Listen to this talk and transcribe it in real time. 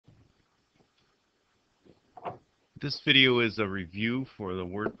This video is a review for the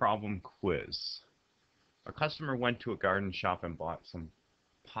word problem quiz. A customer went to a garden shop and bought some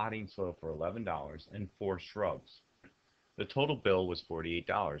potting soil for $11 and 4 shrubs. The total bill was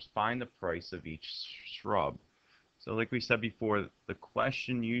 $48. Find the price of each shrub. So like we said before, the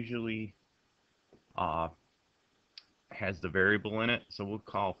question usually has the variable in it. So we'll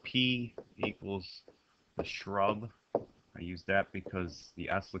call P equals the shrub. I use that because the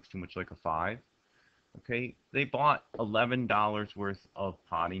S looks too much like a 5. Okay, they bought $11 worth of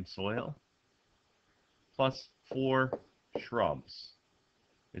potting soil plus 4 shrubs.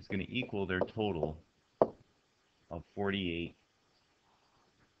 It's going to equal their total of $48.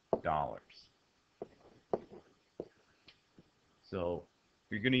 So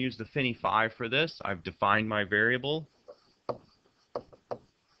you're going to use the Finney 5 for this. I've defined my variable.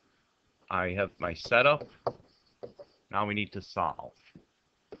 I have my setup. Now we need to solve.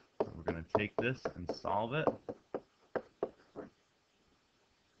 We're going to take this and solve it.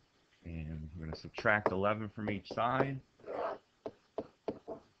 And we're going to subtract 11 from each side.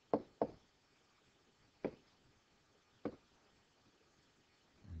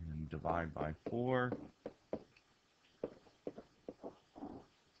 And divide by 4.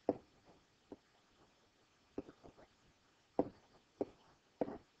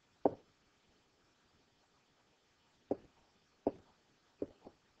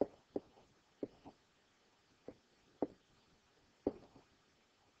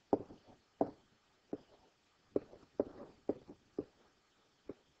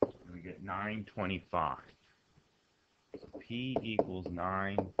 We get 925. So P equals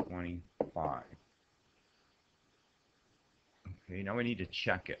 925. Okay, now we need to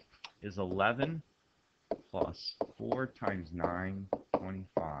check it. Is 11 plus 4 times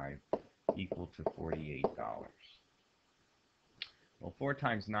 925 equal to $48? Well, 4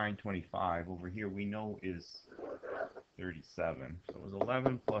 times 925 over here we know is 37. So it was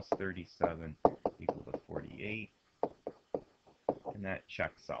 11 plus 37 equal to 48. And that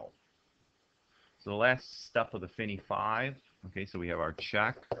checks out. So the last step of the Finney 5, okay, so we have our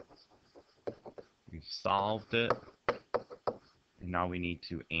check, we've solved it, and now we need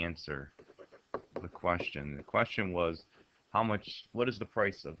to answer the question. The question was, what is the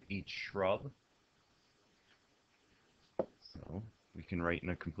price of each shrub? So we can write in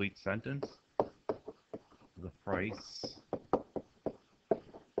a complete sentence, the price of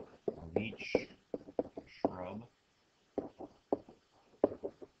each shrub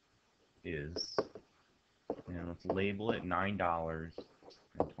is, and let's label it $9.25.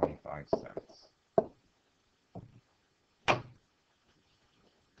 Okay,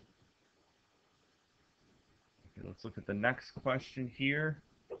 let's look at the next question here.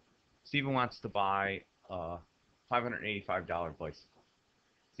 Stephen wants to buy a $585 bicycle.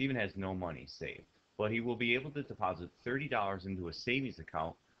 Stephen has no money saved, but he will be able to deposit $30 into a savings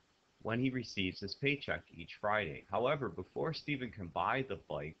account when he receives his paycheck each Friday. However, before Stephen can buy the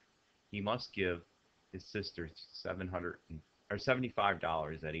bike, he must give his sister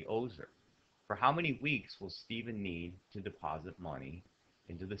 $75 that he owes her. For how many weeks will Stephen need to deposit money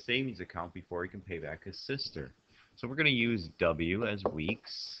into the savings account before he can pay back his sister? So we're going to use W as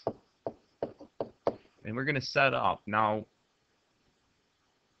weeks, and we're going to set up. Now,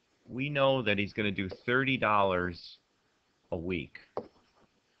 we know that he's going to do $30 a week.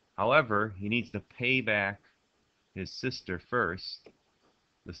 However, he needs to pay back his sister first,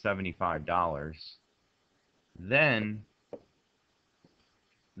 the $75. Then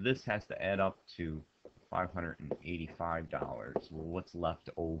this has to add up to $585. Well, what's left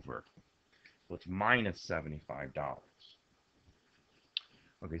over? Well, it's minus $75.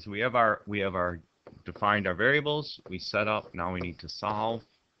 Okay, so we have our defined our variables. We set up. Now we need to solve.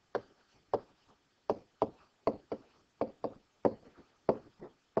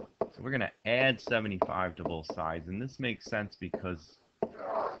 So we're going to add 75 to both sides, and this makes sense because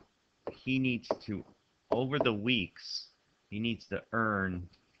he needs to, over the weeks, he needs to earn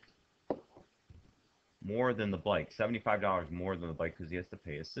more than the bike, $75 more than the bike, because he has to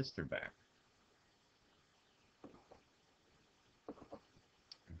pay his sister back.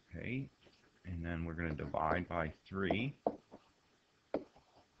 Okay, and then we're going to divide by 3.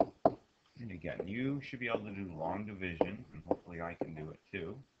 And again, you should be able to do long division, and hopefully I can do it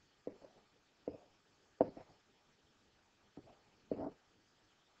too.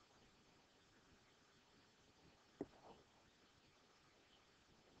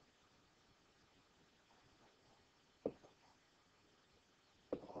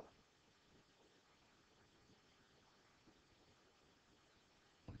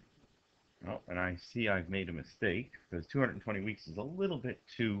 Oh, and I see I've made a mistake because 220 weeks is a little bit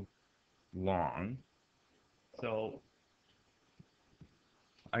too long. So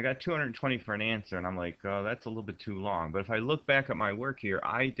I got 220 for an answer, and I'm like, oh, that's a little bit too long. But if I look back at my work here,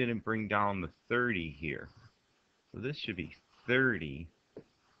 I didn't bring down the 30 here. So this should be 30.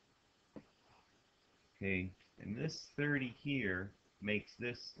 Okay, and this 30 here makes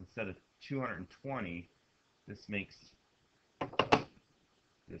this, instead of 220, this makes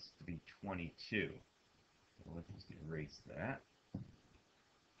this to be 22. So let's just erase that.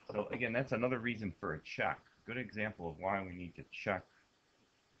 So again, that's another reason for a check. Good example of why we need to check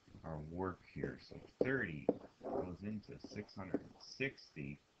our work here. So 30 goes into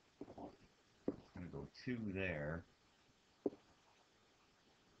 660. It's going to go 2 there.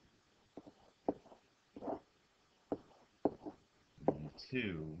 And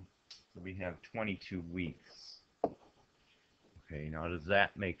 2. So we have 22 weeks. Okay, now does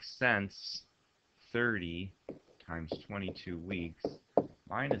that make sense? 30 times 22 weeks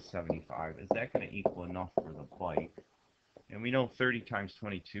minus 75, is that going to equal enough for the bike? And we know 30 times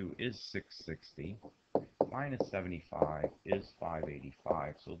 22 is 660. Minus 75 is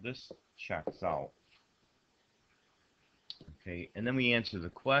 585. So this checks out. Okay, and then we answer the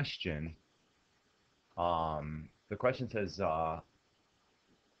question. The question says,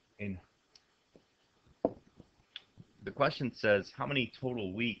 how many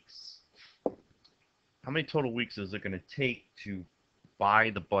total weeks is it going to take to buy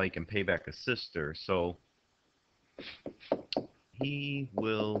the bike and pay back a sister? So he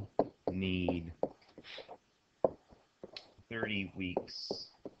will need 30 weeks.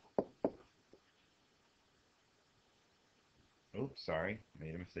 Oops, sorry,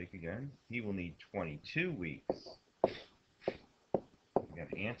 made a mistake again. He will need 22 weeks. We got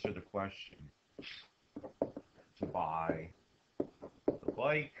to answer the question to buy the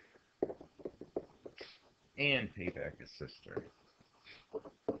bike and pay back his sister.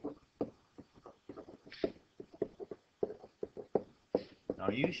 Now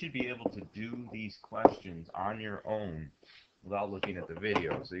you should be able to do these questions on your own without looking at the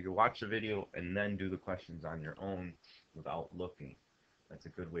video. So you can watch the video and then do the questions on your own without looking. That's a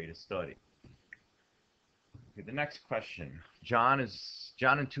good way to study. Okay, the next question. John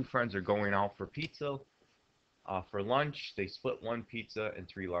and 2 friends are going out for pizza. For lunch, they split 1 pizza and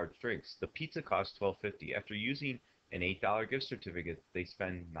 3 large drinks. The pizza costs $12.50. After using an $8 gift certificate, they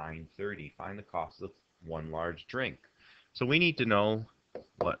spend $9.30. Find the cost of 1 large drink. So we need to know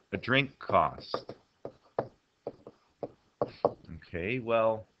what a drink costs. Okay,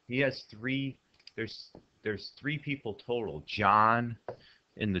 well, he has 3. There's 3 people total. John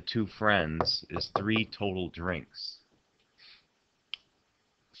and the 2 friends is 3 total drinks.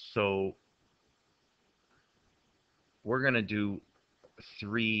 So we're going to do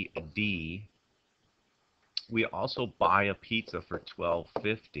 3D. We also buy a pizza for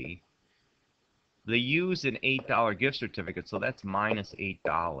 $12.50. They use an $8 gift certificate, so that's minus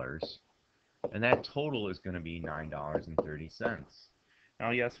 $8. And that total is going to be $9.30.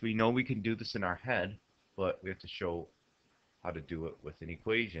 Now, yes, we know we can do this in our head, but we have to show how to do it with an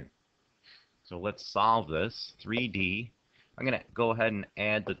equation. So let's solve this. 3D. I'm going to go ahead and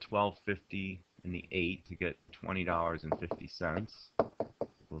add the $12.50 and the 8 to get $20.50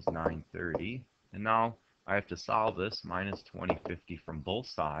 equals $9.30. And now I have to solve this minus $20.50 from both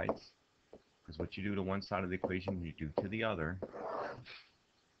sides, because what you do to one side of the equation, you do to the other.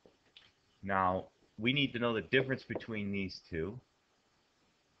 Now, we need to know the difference between these two.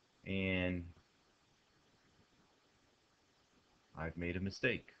 And I've made a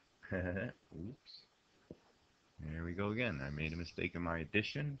mistake. Oops. There we go again. I made a mistake in my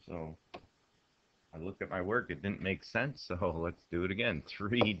addition, so I looked at my work. It didn't make sense, so let's do it again.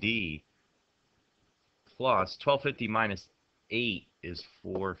 3D plus 1250 minus 8 is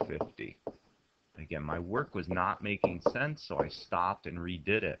 450. Again, my work was not making sense, so I stopped and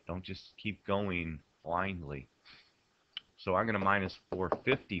redid it. Don't just keep going blindly. So I'm going to minus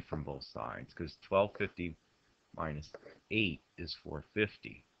 450 from both sides, because 1250 minus 8 is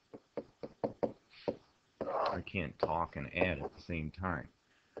 450. I can't talk and add at the same time.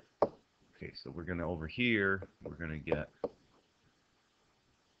 Okay, so we're going to, over here, we're going to get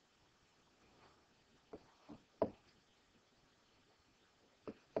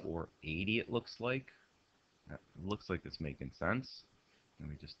 480, it looks like. That looks like it's making sense. Let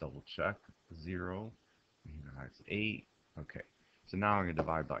me just double check. 0, that's 8. Okay, so now I'm going to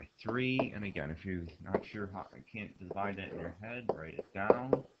divide by 3. And again, if you're not sure how, I can't divide that in your head, write it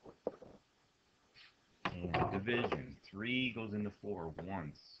down. And division. 3 goes into 4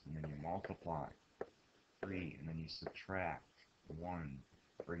 once, and then you multiply. 3, and then you subtract 1.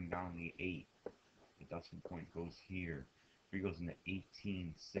 Bring down the 8. The decimal point goes here. 3 goes into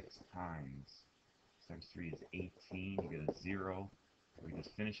 18 6 times. times 3 is 18. You get a 0. We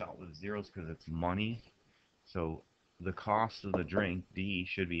just finish out with zeros because it's money. So the cost of the drink, D,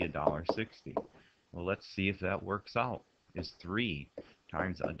 should be $1.60. Well, let's see if that works out. Is 3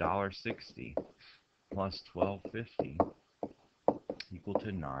 times $1.60 plus $12.50 equal to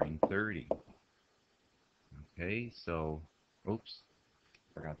 $9.30. Okay, so, oops,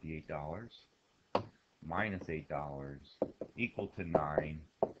 forgot the $8. Minus $8 equal to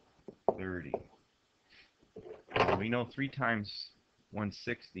 $9.30. Well, we know 3 times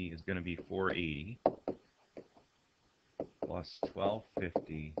 160 is going to be 480 plus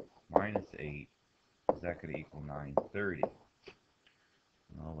 1250 minus 8. Is that going to equal 930?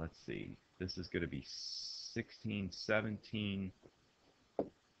 Well, let's see. This is going to be 16, 17,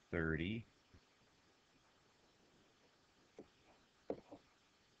 30.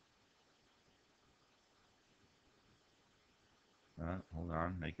 Hold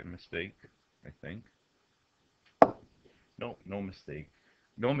on, making a mistake, I think. No, no mistake.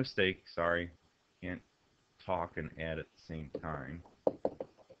 No mistake, sorry. Can't talk and add at the same time.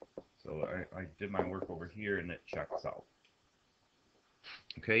 So I did my work over here and it checks out.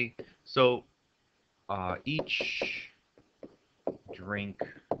 Okay, so each drink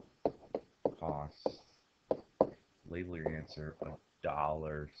costs, label your answer,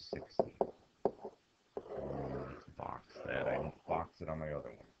 $1.60. Box that. I didn't box it on my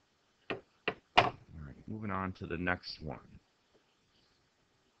other one. Alright, moving on to the next one.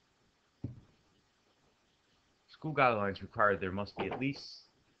 School guidelines require there must be at least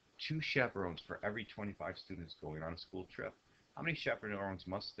 2 chaperones for every 25 students going on a school trip. How many chaperones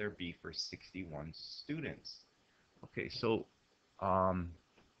must there be for 61 students? Okay, so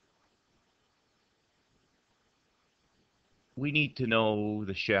we need to know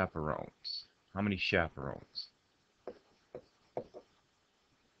the chaperones. How many chaperones?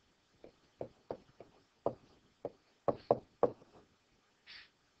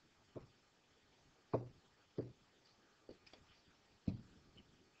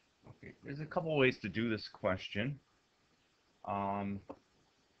 Okay, there's a couple ways to do this question. I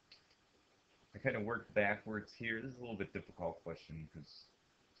kind of worked backwards here. This is a little bit difficult question because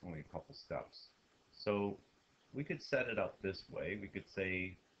it's only a couple steps. So we could set it up this way. We could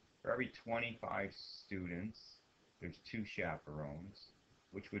say for every 25 students, there's 2 chaperones,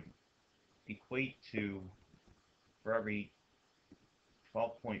 which would equate to, for every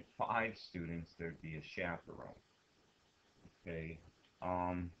 12.5 students, there'd be a chaperone. Okay.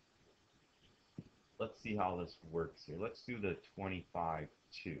 Let's see how this works here. Let's do the 25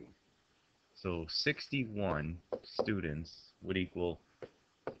 too. So 61 students would equal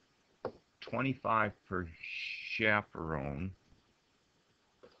 25 per chaperone.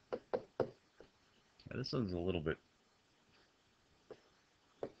 Now, this one's a little bit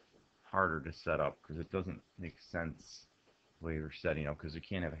harder to set up because it doesn't make sense the way we're setting up because we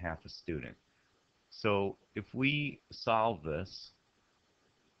can't have half a student. So if we solve this,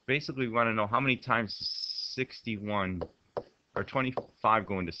 basically we want to know how many times 61 or 25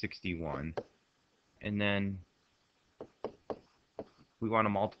 go into 61, and then we want to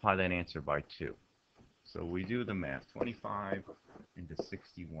multiply that answer by 2. So we do the math. 25 into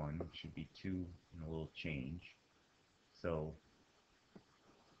 61 should be 2 and a little change. So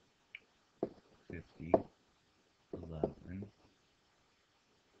 50, 11.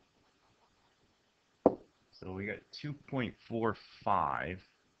 So we got 2.45.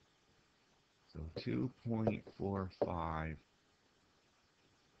 So 2.45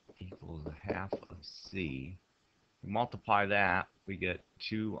 equals a half of C. We multiply that, we get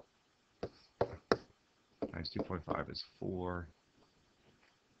 2 times 2.5 is 4.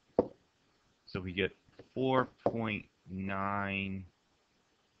 So we get 4.9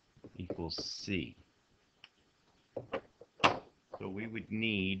 equals C. So we would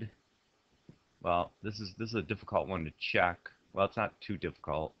need, well, this is a difficult one to check. Well, it's not too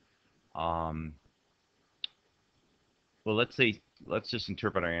difficult. Well, let's just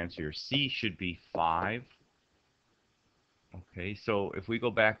interpret our answer here. C should be 5. Okay, so if we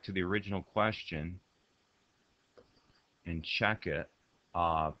go back to the original question and check it,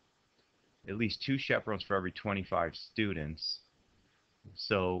 at least 2 chaperones for every 25 students.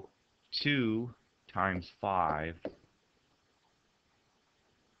 So 2 times 5,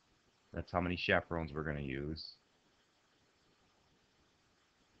 that's how many chaperones we're going to use.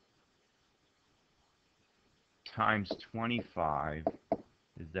 Times 25,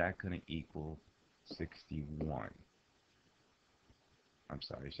 is that going to equal 61? I'm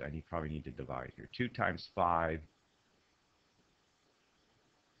sorry, so I probably need to divide here. 2 times 5.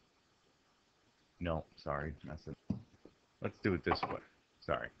 No, sorry. Let's do it this way.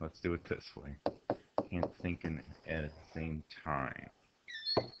 Sorry, let's do it this way. can't think at the same time.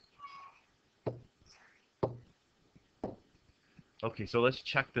 Okay, so let's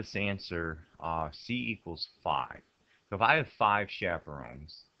check this answer. C equals 5. So if I have 5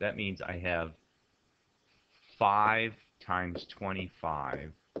 chaperones, that means I have 5 times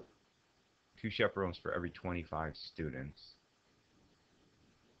 25, 2 chaperones for every 25 students.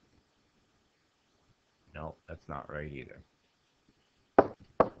 No, that's not right either.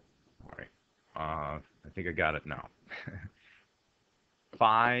 All right, I think I got it now.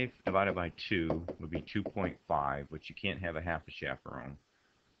 5 divided by 2 would be 2.5, which you can't have a half a chaperone.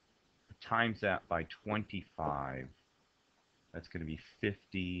 Times that by 25, that's going to be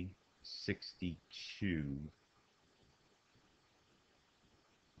 50, 62.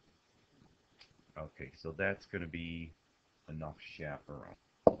 Okay, so that's going to be enough chaperone.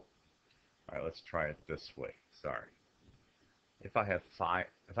 All right, let's try it this way. Sorry. If I have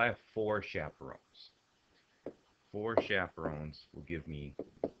 4 chaperones, 4 chaperones will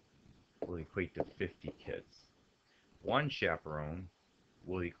equate to 50 kids. 1 chaperone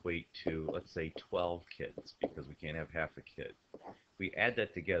will equate to, let's say, 12 kids, because we can't have half a kid. If we add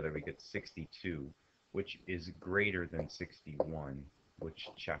that together, we get 62, which is greater than 61, which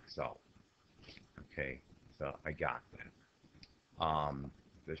checks out. Okay, so I got that.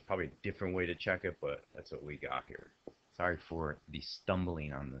 There's probably a different way to check it, but that's what we got here. Sorry for the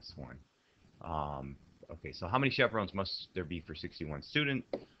stumbling on this one. Okay, so how many chaperones must there be for 61 students?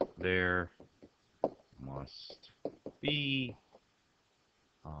 There must be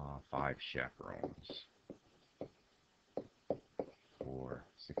 5 chaperones for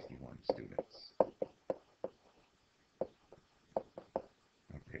 61 students.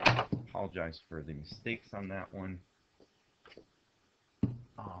 Okay, apologize for the mistakes on that one.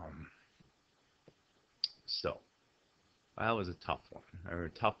 So that was a tough one.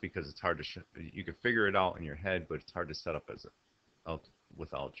 Tough because it's hard to you can figure it out in your head, but it's hard to set up as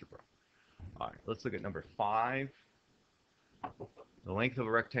with algebra. All right, let's look at number 5. The length of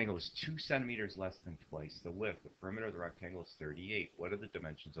a rectangle is 2 centimeters less than twice the width. The perimeter of the rectangle is 38. What are the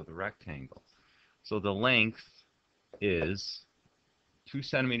dimensions of the rectangle? So the length is 2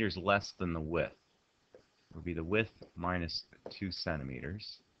 centimeters less than the width. It would be the width minus 2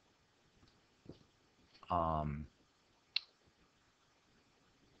 centimeters.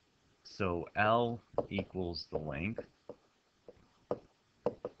 So L equals the length.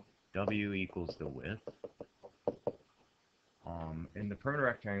 W equals the width. And the perimeter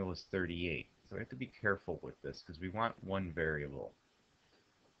rectangle is 38. So we have to be careful with this because we want one variable.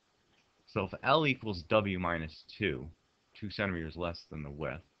 So if L equals W minus 2, 2 centimeters less than the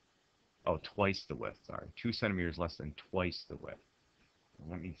width. Oh, twice the width, sorry. 2 centimeters less than twice the width.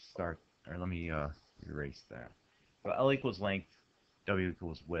 Let me erase that. So L equals length, W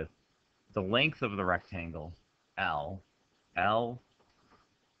equals width. The length of the rectangle, L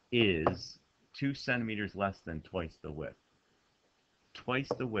is 2 centimeters less than twice the width. Twice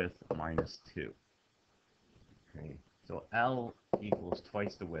the width minus 2. Okay, so L equals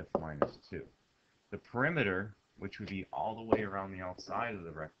twice the width minus 2. The perimeter, which would be all the way around the outside of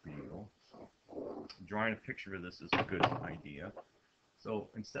the rectangle, drawing a picture of this is a good idea. So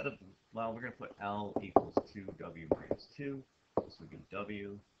instead of, well, we're going to put L equals 2W minus 2. This would be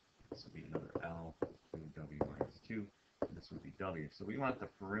W. This would be another L, 2W minus 2. And this would be W. So we want the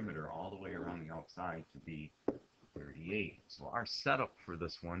perimeter all the way around the outside to be 38. So our setup for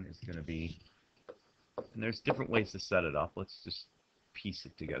this one is going to be, and there's different ways to set it up. Let's just piece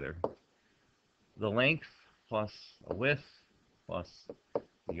it together. The length plus a width plus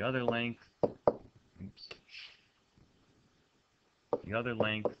the other length. Oops. The other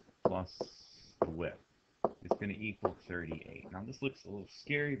length plus the width is going to equal 38. Now this looks a little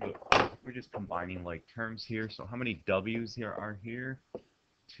scary, but we're just combining like terms here. So how many W's here are here?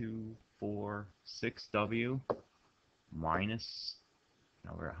 2, 4, 6 W minus,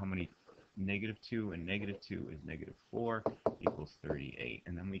 now we're at how many? Negative 2 and negative 2 is negative 4 equals 38.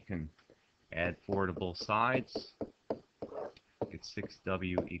 And then we can add 4 to both sides. Get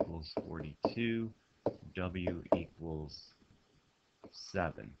 6W equals 42. W equals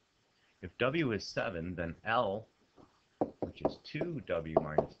 7. If W is 7, then L, which is 2W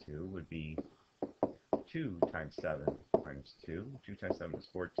minus 2, would be 2 times 7 minus 2. 2 times 7 is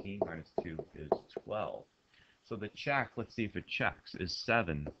 14, minus 2 is 12. So the check, let's see if it checks, is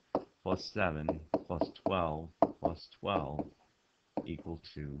 7 plus 7 plus 12 plus 12 equal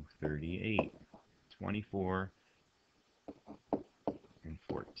to 38. 24 and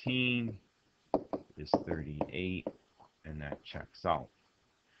 14 is 38, and that checks out.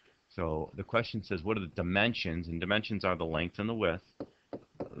 So the question says, what are the dimensions? And dimensions are the length and the width.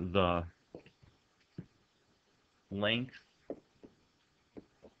 The length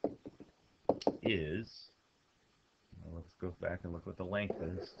is, well, let's go back and look what the length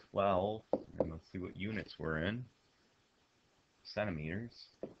is, 12, and let's see what units we're in, centimeters,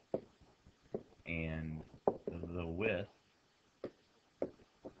 and the width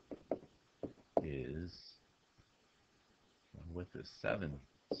is, 7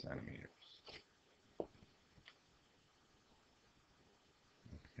 centimeters.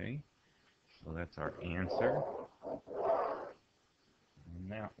 Okay, so that's our answer on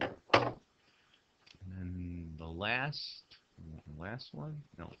that one. And then the last one?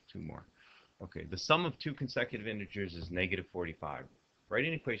 No, two more. Okay, the sum of two consecutive integers is negative 45. Write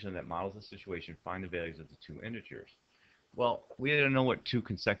an equation that models the situation. Find the values of the two integers. Well, we don't know what two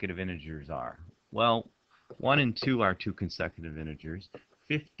consecutive integers are. Well, 1 and 2 are two consecutive integers.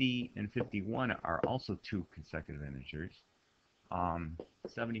 50 and 51 are also two consecutive integers.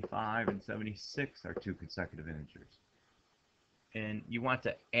 75 and 76 are two consecutive integers. And you want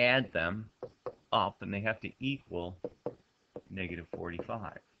to add them up, and they have to equal negative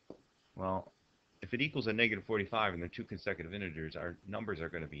 45. Well, if it equals a negative 45 and they're two consecutive integers, our numbers are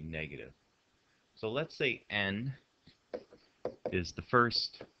going to be negative. So let's say n is the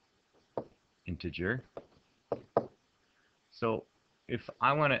first integer. So if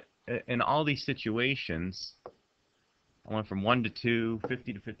I want to, in all these situations, I went from 1 to 2,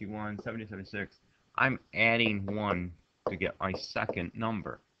 50 to 51, 70 to 76, I'm adding 1 to get my second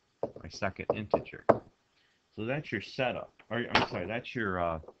number, my second integer. So that's your setup. Or, I'm sorry, that's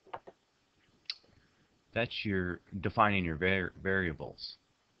your defining your variables.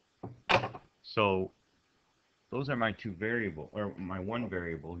 So those are my two variable, or my one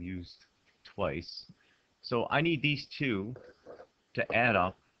variable used twice. So I need these two to add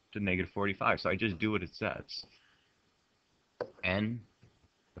up to negative 45. So I just do what it says. N,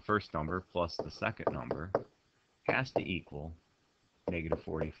 the first number, plus the second number, has to equal negative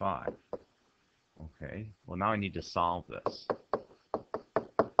 45. Okay, well now I need to solve this.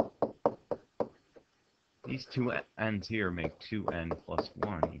 These two n's here make 2n plus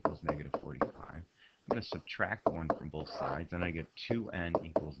 1 equals negative 45. I'm going to subtract 1 from both sides, and I get 2n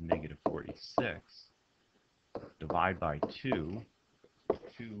equals negative 46. Divide by 2.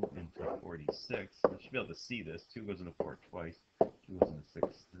 2 into 46. You should be able to see this. 2 goes into 4 twice. 2 goes into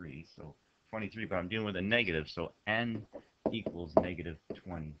 6 3. So 23, but I'm dealing with a negative, so n equals negative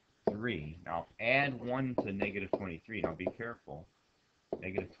 23. Now add 1 to negative 23. Now be careful.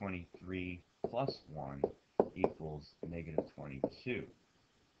 Negative 23 plus 1 equals negative 22.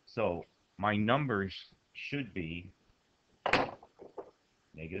 So my numbers should be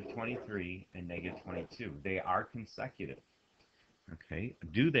negative 23 and negative 22. They are consecutive. Okay,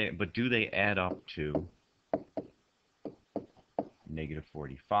 do they add up to negative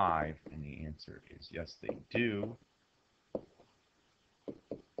 45? And the answer is yes, they do.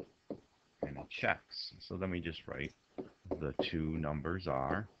 And it checks. So then we just write the two numbers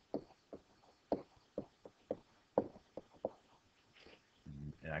are,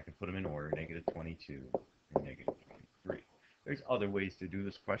 and I can put them in order, negative 22 and negative 23. There's other ways to do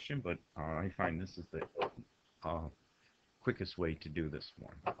this question, but I find this is the quickest way to do this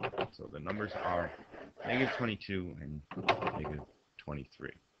one. So the numbers are negative 22 and negative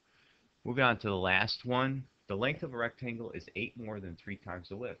 23. Moving on to the last one. The length of a rectangle is 8 more than 3 times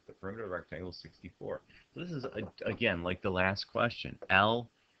the width. The perimeter of the rectangle is 64. So this is, again, like the last question. L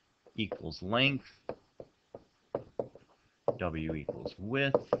equals length. W equals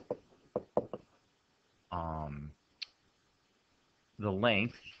width. The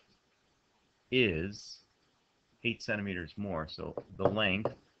length is 8 centimeters more. So the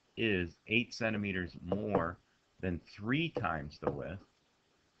length is 8 centimeters more than 3 times the width.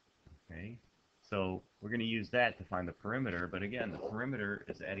 Okay, so we're going to use that to find the perimeter, but again, the perimeter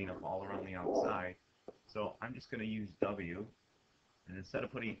is adding up all around the outside. So I'm just going to use W, and instead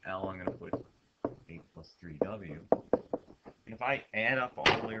of putting L, I'm going to put 8 plus 3W. And if I add up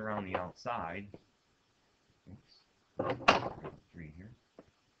all the way around the outside, oops, 3 here,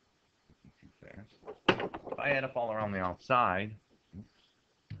 too fast. If I add up all around the outside, oops,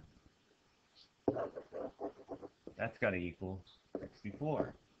 that's got to equal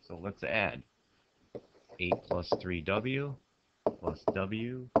 64. So let's add 8 plus 3W plus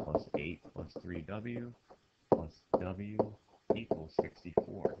W plus 8 plus 3W plus W equals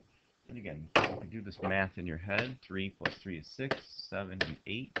 64. And again, you can do this math in your head. 3 plus 3 is 6, 7 and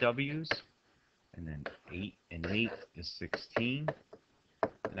 8 W's. And then 8 and 8 is 16.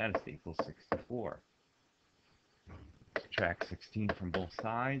 And that is equal 64. Subtract 16 from both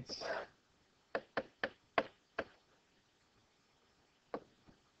sides.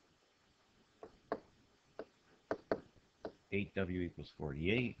 8w equals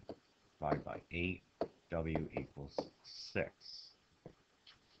 48. Divide by 8. W equals 6.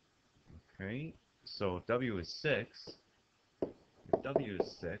 Okay, so if w is 6, if w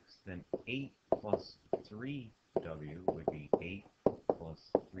is 6, then 8 plus 3w would be 8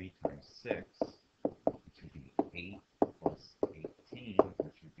 plus 3 times 6, which would be 8 plus 18,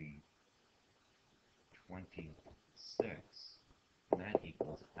 which would be 26, and that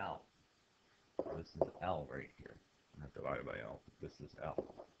equals L. This is L right here. Not divided by L. This is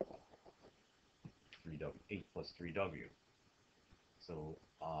L. 3w, 8 plus 3w. So,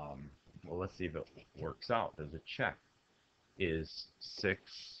 well, let's see if it works out. Does it check? Is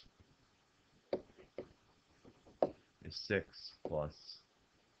 6 plus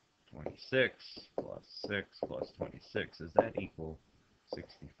 26 plus 6 plus 26, does that equal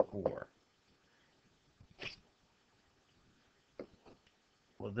 64?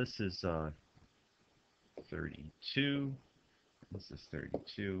 Well, this is 32. This is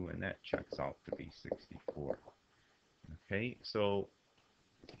 32, and that checks out to be 64. Okay, so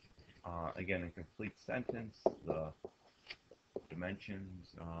again, in complete sentence, the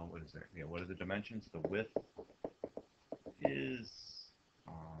dimensions, what is that? Yeah, what are the dimensions? The width is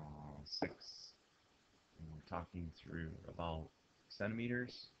 6, and we're talking through about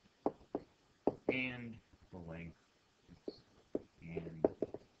centimeters, and the length,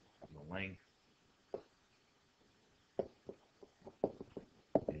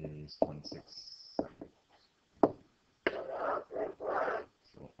 is 26 centimeters.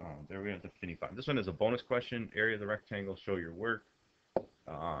 So there we have the 55. This one is a bonus question. Area of the rectangle, show your work.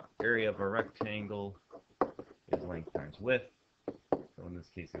 Area of a rectangle is length times width. So in this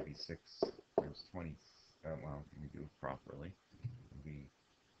case, it would be 6 times 20. Well, let me do it properly. It would be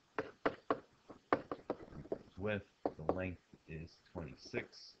width. The length is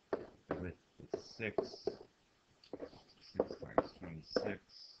 26. The width is 6. 6 times 26.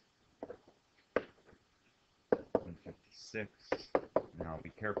 156. Now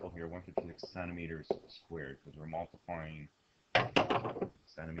be careful here. 156 centimeters squared, because we're multiplying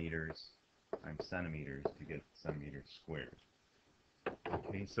centimeters times centimeters to get centimeters squared.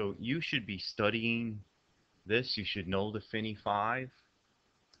 Okay, so you should be studying this. You should know the Finney 5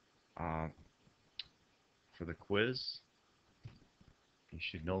 for the quiz. You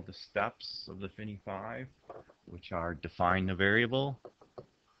should know the steps of the Finney 5, which are define the variable.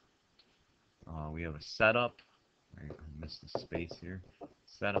 We have a setup. I missed the space here.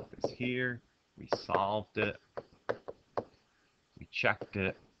 Setup is here. We solved it. We checked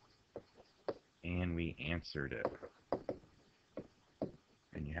it. And we answered it.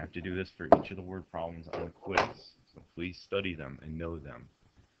 And you have to do this for each of the word problems on the quiz. So please study them and know them.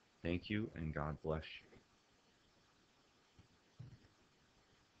 Thank you, and God bless you.